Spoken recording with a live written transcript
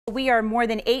We are more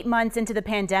than 8 months into the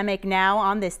pandemic now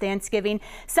on this Thanksgiving.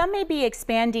 Some may be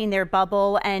expanding their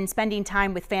bubble and spending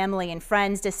time with family and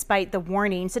friends despite the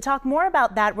warnings. To talk more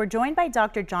about that, we're joined by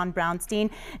Dr. John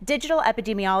Brownstein, digital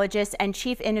epidemiologist and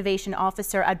chief innovation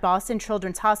officer at Boston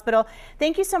Children's Hospital.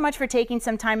 Thank you so much for taking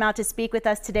some time out to speak with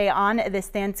us today on this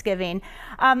Thanksgiving.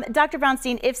 Dr.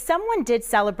 Brownstein, if someone did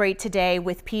celebrate today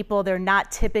with people they're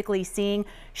not typically seeing,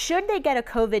 should they get a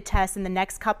COVID test in the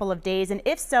next couple of days? And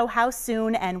if so, how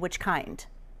soon and which kind?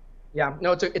 Yeah,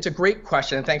 no, it's a great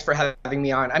question, and thanks for having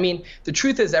me on. I mean, the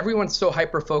truth is everyone's so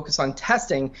hyper-focused on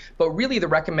testing, but really the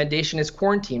recommendation is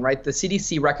quarantine, right? The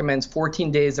CDC recommends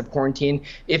 14 days of quarantine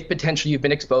if potentially you've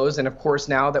been exposed. And of course,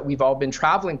 now that we've all been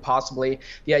traveling possibly,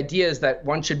 the idea is that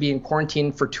one should be in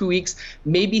quarantine for 2 weeks,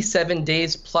 maybe 7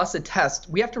 days plus a test.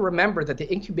 We have to remember that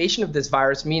the incubation of this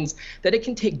virus means that it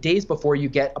can take days before you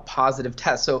get a positive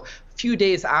test. So a few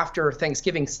days after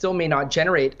Thanksgiving still may not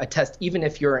generate a test, even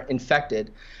if you're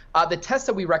infected. The test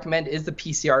that we recommend is the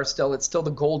PCR still. It's still the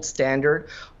gold standard,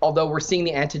 although we're seeing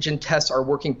the antigen tests are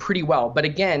working pretty well. But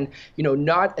again,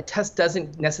 not a test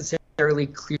doesn't necessarily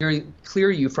clear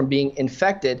you from being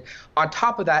infected. On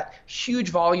top of that, huge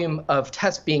volume of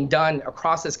tests being done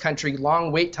across this country,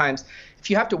 long wait times. If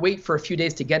you have to wait for a few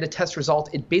days to get a test result,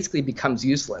 it basically becomes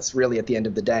useless, really, at the end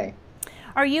of the day.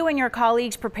 Are you and your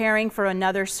colleagues preparing for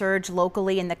another surge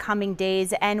locally in the coming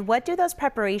days? And what do those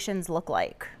preparations look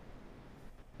like?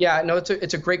 Yeah, no,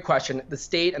 it's a great question. The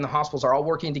state and the hospitals are all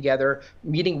working together,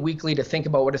 meeting weekly to think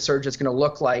about what a surge is going to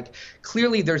look like.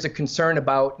 Clearly, there's a concern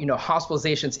about,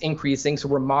 hospitalizations increasing, so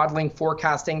we're modeling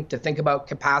forecasting to think about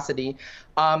capacity.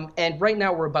 And right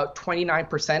now, we're about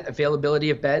 29% availability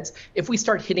of beds. If we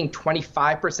start hitting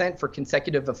 25% for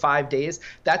consecutive of 5 days,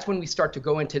 that's when we start to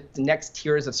go into the next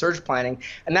tiers of surge planning.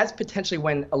 And that's potentially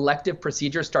when elective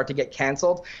procedures start to get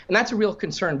canceled. And that's a real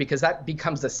concern because that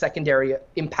becomes the secondary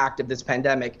impact of this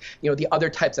pandemic. The other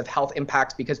types of health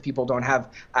impacts because people don't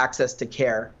have access to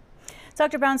care.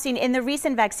 Dr. Brownstein, in the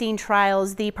recent vaccine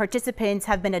trials, the participants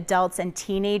have been adults and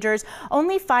teenagers.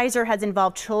 Only Pfizer has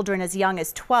involved children as young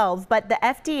as 12, but the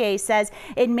FDA says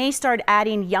it may start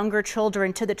adding younger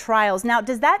children to the trials. Now,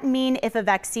 does that mean if a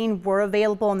vaccine were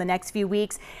available in the next few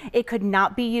weeks, it could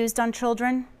not be used on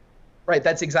children? Right,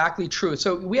 that's exactly true.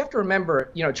 So we have to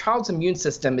remember, child's immune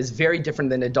system is very different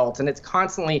than adults, and it's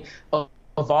constantly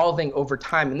evolving over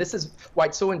time. And this is why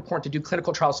it's so important to do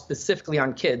clinical trials specifically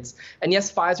on kids. And yes,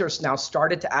 Pfizer has now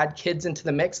started to add kids into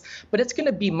the mix, but it's going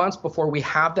to be months before we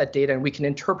have that data and we can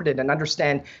interpret it and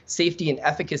understand safety and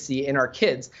efficacy in our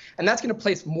kids. And that's going to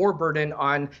place more burden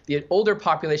on the older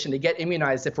population to get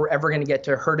immunized if we're ever going to get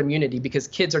to herd immunity, because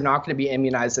kids are not going to be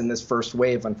immunized in this first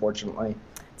wave, unfortunately.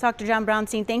 Dr. John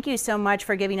Brownstein, thank you so much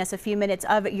for giving us a few minutes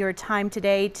of your time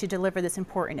today to deliver this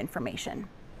important information.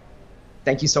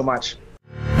 Thank you so much.